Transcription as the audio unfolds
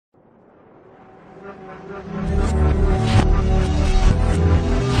Hi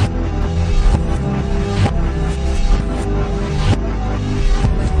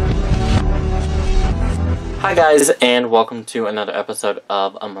guys, and welcome to another episode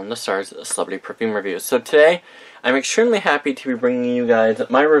of Among the Stars Celebrity Perfume Review. So today, I'm extremely happy to be bringing you guys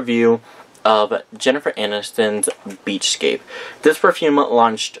my review of Jennifer Aniston's Beachscape. This perfume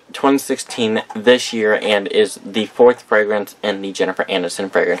launched 2016 this year and is the 4th fragrance in the Jennifer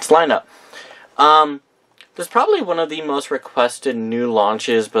Aniston fragrance lineup. This is probably one of the most requested new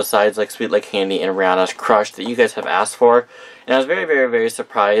launches besides like Sweet Like Candy and Rihanna's Crush that you guys have asked for. And I was very, very, very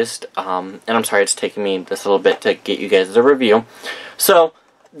surprised. And I'm sorry it's taking me this little bit to get you guys the review. So,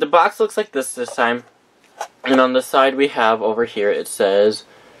 the box looks like this time. And on the side we have over here, it says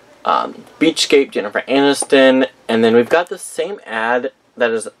Beachscape Jennifer Aniston. And then we've got the same ad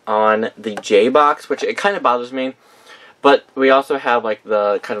that is on the J box, which it kind of bothers me. But we also have like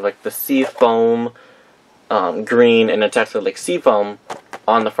the kind of like the sea foam green, and it's actually like sea foam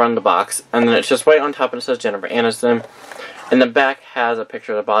on the front of the box. And then it's just right on top and it says Jennifer Aniston. And the back has a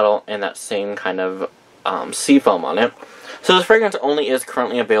picture of the bottle and that same kind of sea foam on it. So this fragrance only is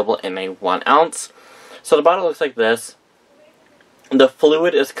currently available in a 1 ounce. So the bottle looks like this. The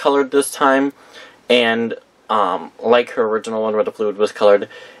fluid is colored this time, and like her original one where the fluid was colored,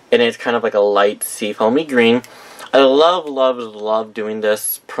 and it's kind of like a light sea foamy green. I love, love, love doing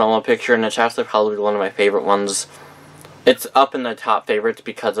this promo picture, and it's actually probably one of my favorite ones. It's up in the top favorites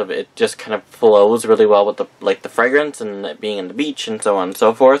because of it just kind of flows really well with the fragrance and it being in the beach and so on and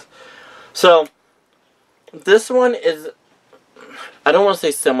so forth. So this one is, I don't want to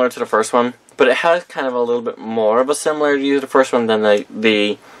say similar to the first one, but it has kind of a little bit more of a similarity to the first one than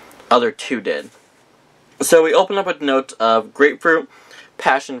the other two did. So we open up with notes of grapefruit,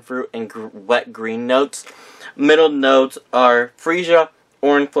 passion fruit, and wet green notes. Middle notes are freesia,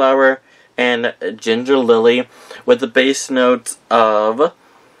 orange flower, and ginger lily, with the base notes of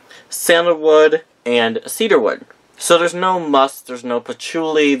sandalwood and cedarwood. So there's no musk, there's no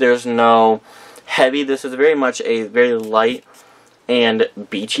patchouli, there's no heavy. This is very much a very light and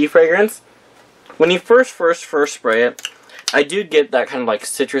beachy fragrance. When you first spray it, I do get that kind of like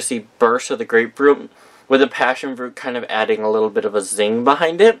citrusy burst of the grapefruit, with the passion fruit kind of adding a little bit of a zing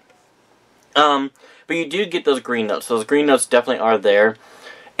behind it. But you do get those green notes. Those green notes definitely are there.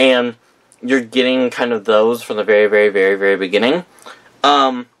 And you're getting kind of those from the very, very, very, very beginning.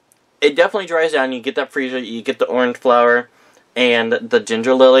 It definitely dries down. You get that freesia, you get the orange flower, and the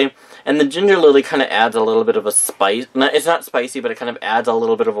ginger lily. And the ginger lily kind of adds a little bit of a spice. It's not spicy, but it kind of adds a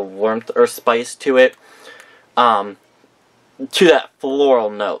little bit of a warmth or spice to it. To that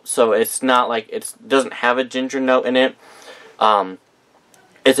floral note. So it's not like, it doesn't have a ginger note in it.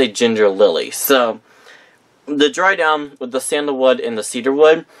 It's a ginger lily. So the dry down with the sandalwood and the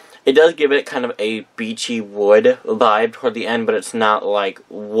cedarwood, it does give it kind of a beachy wood vibe toward the end, but it's not like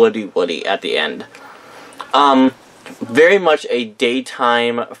woody at the end. Very much a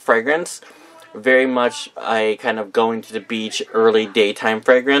daytime fragrance. Very much a kind of going to the beach early daytime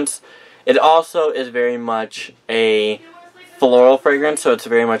fragrance. It also is very much a floral fragrance, so it's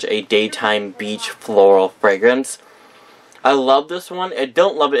very much a daytime beach floral fragrance. I love this one. I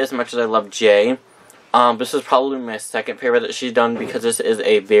don't love it as much as I love Jay. This is probably my second favorite that she's done because this is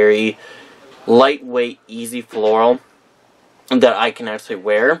a very lightweight, easy floral that I can actually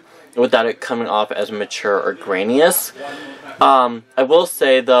wear without it coming off as mature or grainiest. I will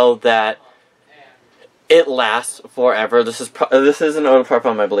say though that it lasts forever. This is an eau de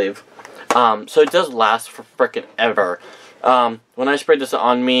parfum, I believe. So it does last for frickin' ever. When I sprayed this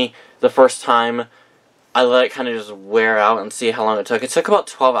on me the first time, I let it kind of just wear out and see how long it took. It took about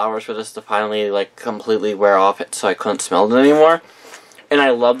 12 hours for this to finally, like, completely wear off it so I couldn't smell it anymore. And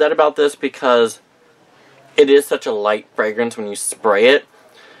I love that about this because it is such a light fragrance when you spray it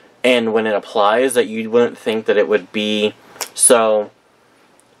and when it applies that you wouldn't think that it would be so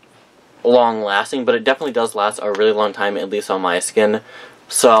long-lasting. But it definitely does last a really long time, at least on my skin.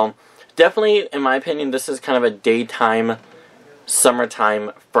 So, definitely, in my opinion, this is kind of a daytime,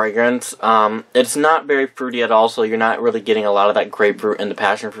 summertime fragrance. It's not very fruity at all, so you're not really getting a lot of that grapefruit and the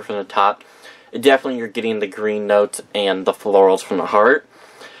passion fruit from the top. Definitely you're getting the green notes and the florals from the heart.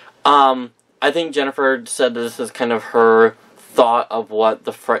 I think Jennifer said this is kind of her thought of what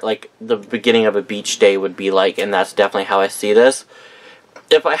the beginning of a beach day would be like, and that's definitely how I see this.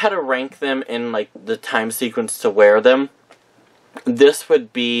 If I had to rank them in like the time sequence to wear them, this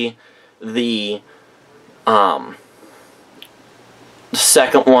would be the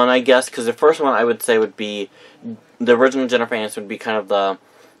second one, I guess, because the first one I would say would be the original Jennifer Aniston would be kind of the,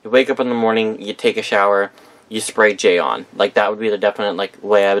 you wake up in the morning, you take a shower, you spray Jay on. Like, that would be the definite, like,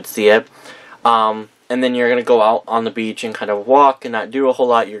 way I would see it. And then you're going to go out on the beach and kind of walk and not do a whole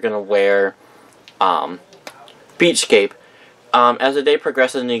lot. You're going to wear Beachscape. As the day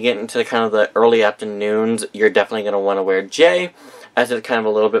progresses and you get into kind of the early afternoons, you're definitely going to want to wear J, as it's kind of a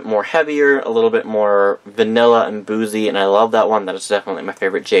little bit more heavier, a little bit more vanilla and boozy, and I love that one. That is definitely my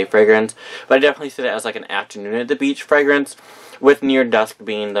favorite J fragrance. But I definitely see that as like an afternoon at the beach fragrance, with Near Dusk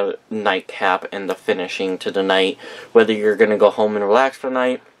being the nightcap and the finishing to the night. Whether you're going to go home and relax for the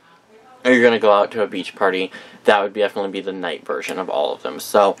night, or you're going to go out to a beach party, that would definitely be the night version of all of them.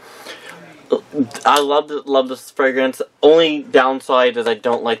 So, I love this fragrance. Only downside is I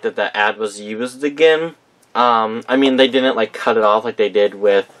don't like that the ad was used again. I mean, they didn't, like, cut it off like they did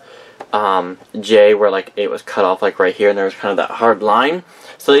with J, where, like, it was cut off, like, right here, and there was kind of that hard line.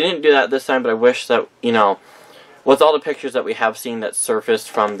 So they didn't do that this time, but I wish that, you know, with all the pictures that we have seen that surfaced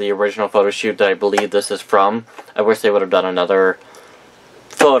from the original photo shoot that I believe this is from, I wish they would have done another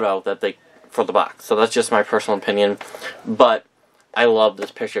photo that they for the box. So that's just my personal opinion. But I love this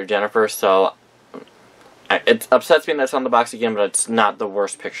picture of Jennifer, so it upsets me that it's on the box again, but it's not the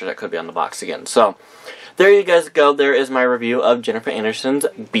worst picture that could be on the box again. So there you guys go. There is my review of Jennifer Aniston's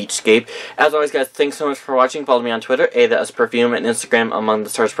Beachscape. As always, guys, thanks so much for watching. Follow me on Twitter, that is Perfume, and Instagram, Among the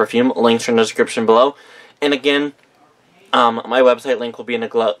Stars Perfume. Links are in the description below. And again, my website link will be in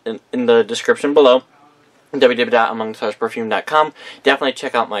the description below. www.amongthestarsperfume.com. Definitely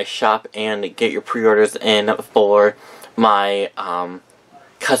check out my shop and get your pre-orders in for my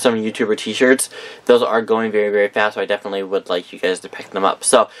custom YouTuber t-shirts. Those are going very, very fast, so I definitely would like you guys to pick them up.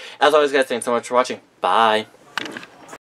 So, as always, guys, thanks so much for watching. Bye!